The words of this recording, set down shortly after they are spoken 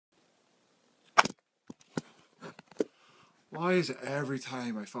Why is it every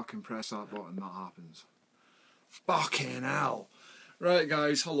time I fucking press that button that happens? Fucking hell. Right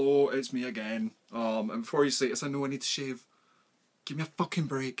guys, hello, it's me again. And before you say this, I know I need to shave. Give me a fucking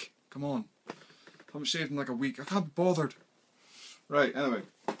break. Come on. I haven't shaved in like a week. I can't be bothered. Right, anyway.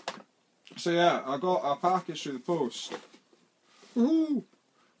 So yeah, I got a package through the post. Woohoo!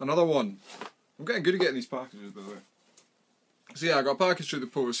 Another one. I'm getting good at getting these packages, by the way. So yeah, I got a package through the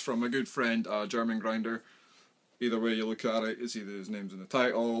post from my good friend, Germangrinder. Either way you look at it, it's either his name's in the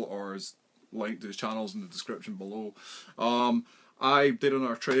title or his link to his channel's in the description below. I did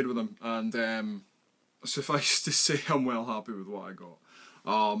another trade with him, and suffice to say I'm well happy with what I got.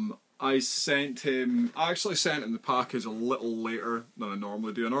 I actually sent him the package a little later than I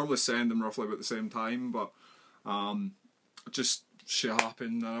normally do. I normally send them roughly about the same time, but just shit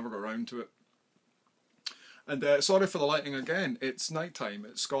happened, I never got around to it. And sorry for the lighting again, it's night time,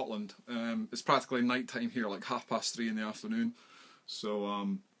 it's Scotland. It's practically night time here, like 3:30 in the afternoon.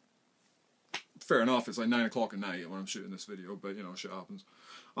 So, fair enough, it's like 9 o'clock at night when I'm shooting this video, but you know, shit happens.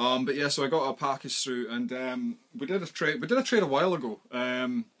 But yeah, so I got a package through, and we did a trade a while ago.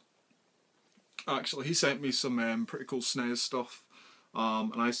 Actually, he sent me some pretty cool SNES stuff,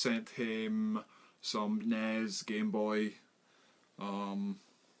 and I sent him some NES, Game Boy.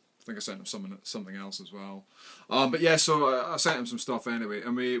 I think I sent him something else as well. But yeah, so I sent him some stuff anyway,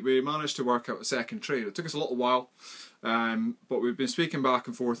 and we managed to work out a second trade. It took us a little while, but we've been speaking back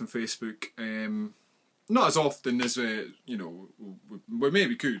and forth on Facebook. Not as often as you know we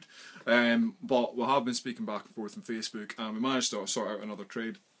maybe could, but we have been speaking back and forth on Facebook, and we managed to sort out another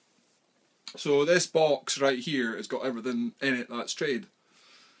trade. So this box right here has got everything in it that's trade.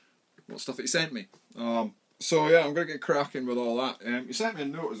 What stuff that he sent me. So yeah, I'm going to get cracking with all that. He sent me a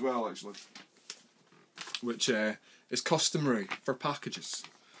note as well, actually, which is customary for packages.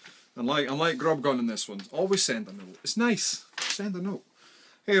 Unlike Grub Gun in this one, always send a note. It's nice. Send a note.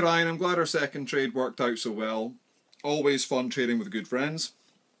 Hey Ryan, I'm glad our second trade worked out so well. Always fun trading with good friends.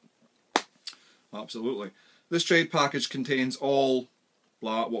 Absolutely. This trade package contains all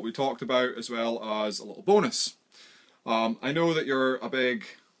what we talked about, as well as a little bonus. I know that you're a big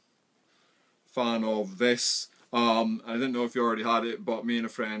fan of this. I didn't know if you already had it, but me and a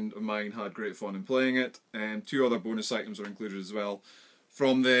friend of mine had great fun in playing it, and 2 other bonus items are included as well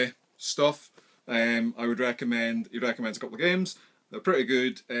from the stuff. I would recommend, he recommends a couple of games. They're pretty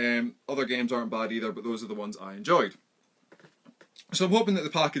good. Other games aren't bad either, but those are the ones I enjoyed. So I'm hoping that the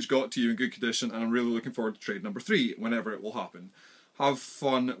package got to you in good condition, and I'm really looking forward to trade number 3 whenever it will happen. Have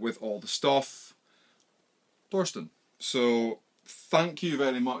fun with all the stuff, Thorsten. So thank you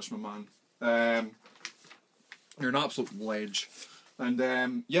very much, my man. You're an absolute ledge.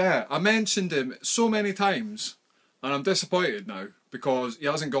 And yeah, I mentioned him so many times, and I'm disappointed now because he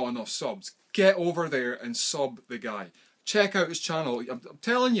hasn't got enough subs. Get over there and sub the guy. Check out his channel. I'm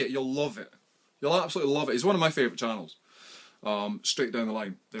telling you, you'll love it. You'll absolutely love it. He's one of my favourite channels. Straight down the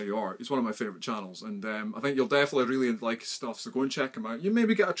line, there you are. He's one of my favourite channels, and I think you'll definitely really like his stuff, so go and check him out. You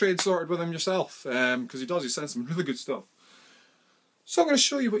maybe get a trade sorted with him yourself, because he sends some really good stuff. So I'm going to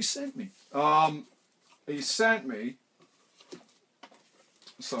show you what he sent me. He sent me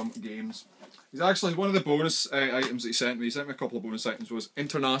some games. He's actually, one of the bonus items that he sent me a couple of bonus items, was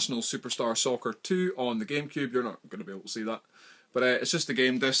International Superstar Soccer 2 on the GameCube. You're not going to be able to see that, but it's just a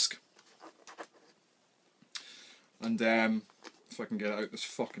game disc. And if I can get it out this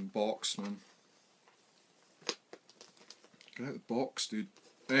fucking box, man. Get out the box, dude.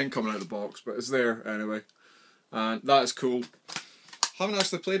 It ain't coming out of the box, but it's there anyway. And that is cool. Haven't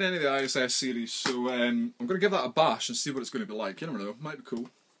actually played any of the ISS series, so I'm going to give that a bash and see what it's going to be like. You never know, might be cool.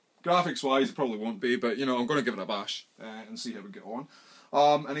 Graphics wise, it probably won't be, but you know, I'm going to give it a bash and see how we get on.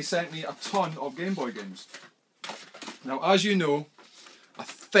 And he sent me a ton of Game Boy games. Now, as you know, I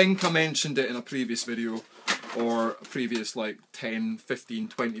think I mentioned it in a previous video, or a previous like 10, 15,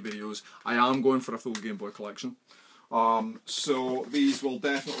 20 videos, I am going for a full Game Boy collection. So these will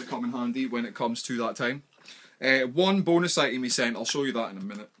definitely come in handy when it comes to that time. One bonus item he sent, I'll show you that in a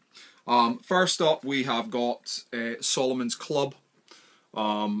minute. First up, we have got Solomon's Club.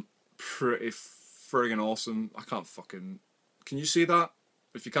 Pretty friggin' awesome. I can't fucking... Can you see that?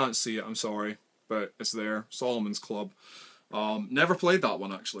 If you can't see it, I'm sorry, but it's there. Solomon's Club. Never played that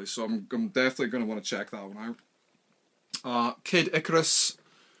one actually, so I'm definitely going to want to check that one out. Kid Icarus.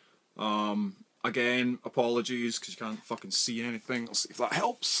 Again, apologies because you can't fucking see anything. I'll see if that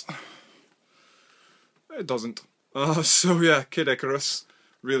helps. It doesn't. So yeah, Kid Icarus.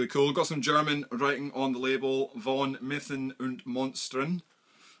 Really cool. Got some German writing on the label. Von Mythen und Monstern.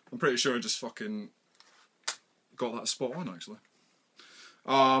 I'm pretty sure I just fucking got that spot on actually.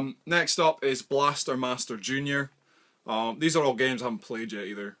 Next up is Blaster Master Jr. These are all games I haven't played yet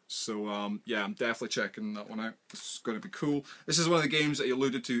either, so yeah, I'm definitely checking that one out. It's going to be cool. This is one of the games that he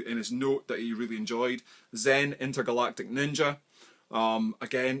alluded to in his note that he really enjoyed. Zen Intergalactic Ninja.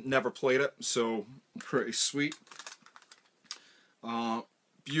 Again, never played it, so pretty sweet.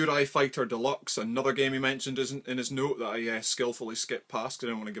 Burai Fighter Deluxe, another game he mentioned in his note that I skillfully skipped past because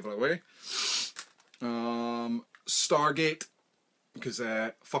I didn't want to give it away. Stargate, because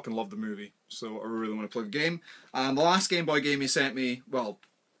I fucking love the movie, so I really want to play the game. And the last Game Boy game he sent me, well,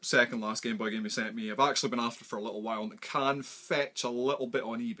 second last Game Boy game he sent me, I've actually been after for a little while, and it can fetch a little bit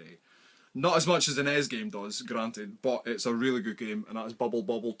on eBay. Not as much as an NES game does, granted, but it's a really good game, and that is Bubble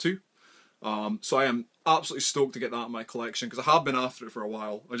Bobble 2. So I am absolutely stoked to get that in my collection, because I have been after it for a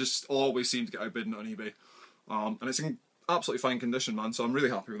while. I just always seem to get outbidden on eBay. And it's in absolutely fine condition, man, so I'm really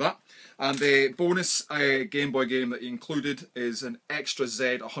happy with that. And the bonus Game Boy game that he included is an Extra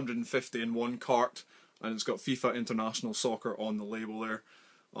Z 150-in-1 cart, and it's got FIFA International Soccer on the label there.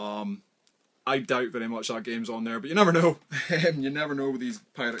 I doubt very much that game's on there, but you never know. You never know with these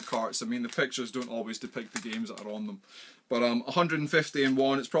pirate carts. I mean, the pictures don't always depict the games that are on them. But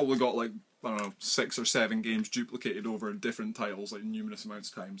 150-in-1, it's probably got like, I don't know, 6 or 7 games duplicated over different titles, like numerous amounts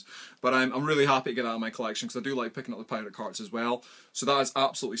of times. But I'm really happy to get that in my collection, because I do like picking up the pirate carts as well. So that is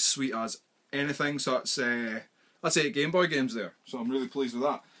absolutely sweet as anything. So that's 8 Game Boy games there. So I'm really pleased with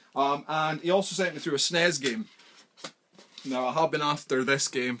that. And he also sent me through a SNES game. Now, I have been after this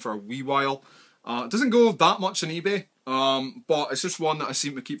game for a wee while. It doesn't go that much on eBay, but it's just one that I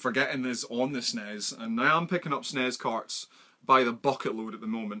seem to keep forgetting is on the SNES, and I am picking up SNES carts by the bucket load at the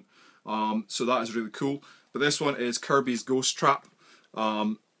moment, so that is really cool. But this one is Kirby's Ghost Trap,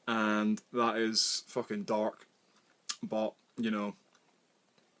 and that is fucking dark, but, you know,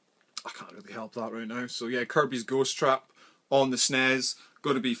 I can't really help that right now. So yeah, Kirby's Ghost Trap on the SNES,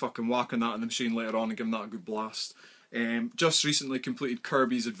 going to be fucking whacking that in the machine later on and giving that a good blast. Just recently completed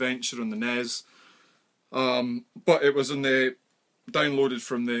Kirby's Adventure on the NES, but it was downloaded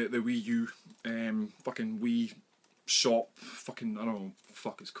from the Wii U, fucking Wii shop, fucking, I don't know what the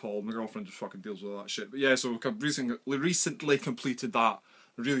fuck it's called, my girlfriend just fucking deals with all that shit. But yeah, so I've recently completed that,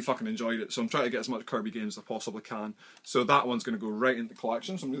 I really fucking enjoyed it, so I'm trying to get as much Kirby games as I possibly can, so that one's going to go right into the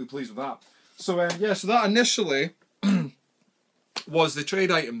collection, so I'm really pleased with that. So yeah, so that initially was the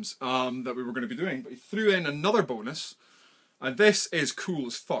trade items that we were going to be doing, but he threw in another bonus, and this is cool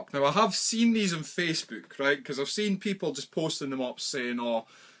as fuck. Now, I have seen these on Facebook, right, because I've seen people just posting them up saying, oh,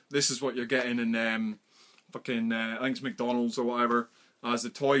 this is what you're getting in fucking, I think it's McDonald's or whatever, as the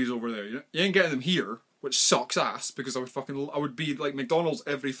toys over there. You ain't getting them here, which sucks ass, because I would be like McDonald's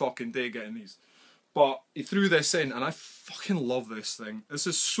every fucking day getting these. But he threw this in, and I fucking love this thing. This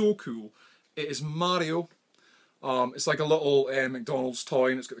is so cool. It is Mario. It's like a little McDonald's toy,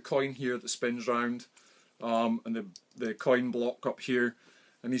 and it's got the coin here that spins round, and the coin block up here,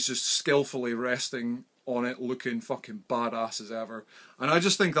 and he's just skillfully resting on it, looking fucking badass as ever. And I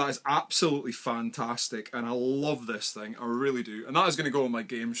just think that is absolutely fantastic, and I love this thing, I really do. And that is going to go on my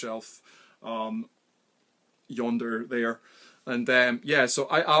game shelf, yonder there. And yeah, so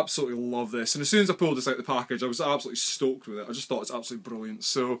I absolutely love this. And as soon as I pulled this out of the package, I was absolutely stoked with it. I just thought it's absolutely brilliant.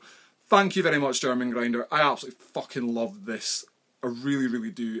 So thank you very much, Germangrinder. I absolutely fucking love this. I really,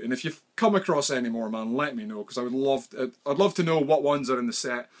 really do. And if you've come across any more, man, let me know, because I'd love to know what ones are in the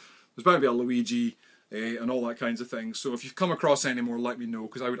set. There's bound to be a Luigi and all that kinds of things. So if you've come across any more, let me know,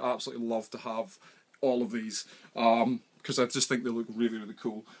 because I would absolutely love to have all of these. Because I just think they look really, really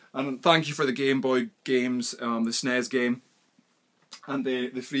cool. And thank you for the Game Boy games, the SNES game, and the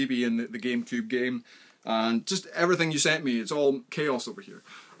freebie and the GameCube game, and just everything you sent me. It's all chaos over here.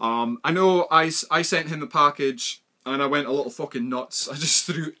 I know I sent him the package, and I went a little fucking nuts. I just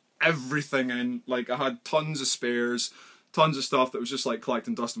threw everything in. Like, I had tons of spares, tons of stuff that was just like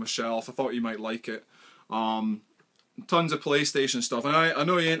collecting dust on my shelf. I thought you might like it. Tons of PlayStation stuff. And I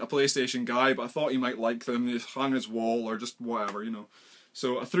know he ain't a PlayStation guy, but I thought he might like them. Just hang his wall or just whatever, you know.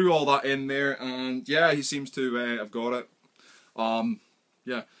 So I threw all that in there, and yeah, he seems to have got it.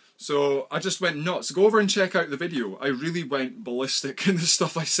 Yeah. So I just went nuts. Go over and check out the video. I really went ballistic in the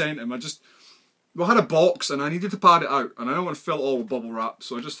stuff I sent him. We had a box and I needed to pad it out, and I don't want to fill it all with bubble wrap,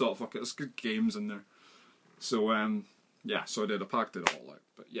 so I just thought, fuck it, there's good games in there. So yeah, so I did. I packed it all out.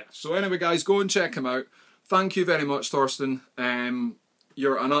 But yeah. So anyway, guys, go and check him out. Thank you very much, Thorsten.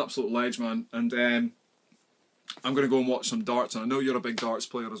 You're an absolute ledge, man. And I'm going to go and watch some darts, and I know you're a big darts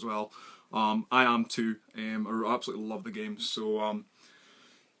player as well. I am too. I absolutely love the game. So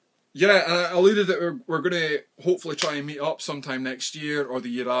yeah, I alluded that we're going to hopefully try and meet up sometime next year or the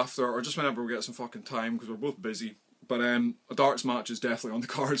year after, or just whenever we get some fucking time, because we're both busy. But a darts match is definitely on the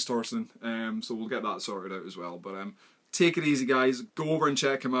cards, Torsten. So we'll get that sorted out as well. But take it easy, guys. Go over and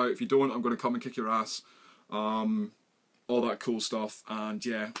check him out. If you don't, I'm going to come and kick your ass. All that cool stuff. And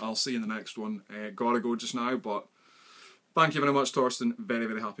yeah, I'll see you in the next one. Gotta go just now, but thank you very much, Torsten. Very,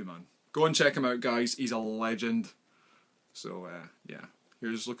 very happy man. Go and check him out, guys. He's a legend. So yeah,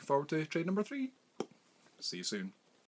 here's looking forward to trade number 3. See you soon.